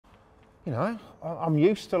you know, I'm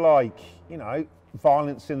used to like, you know,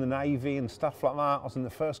 violence in the Navy and stuff like that. I was in the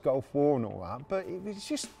first Gulf War and all that, but it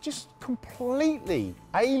was just completely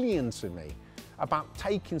alien to me about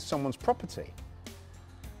taking someone's property.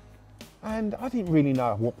 And I didn't really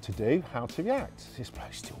know what to do, how to react. This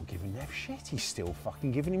bloke's still giving Nev shit. He's still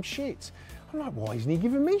fucking giving him shit. I'm like, why isn't he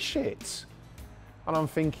giving me shit? And I'm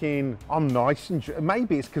thinking, I'm nice and,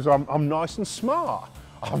 maybe it's because I'm nice and smart.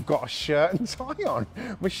 I've got a shirt and tie on.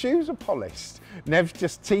 My shoes are polished. Nev's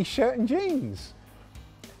just t-shirt and jeans.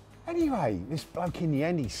 Anyway, this bloke in the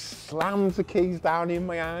end, he slams the keys down in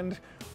my hand,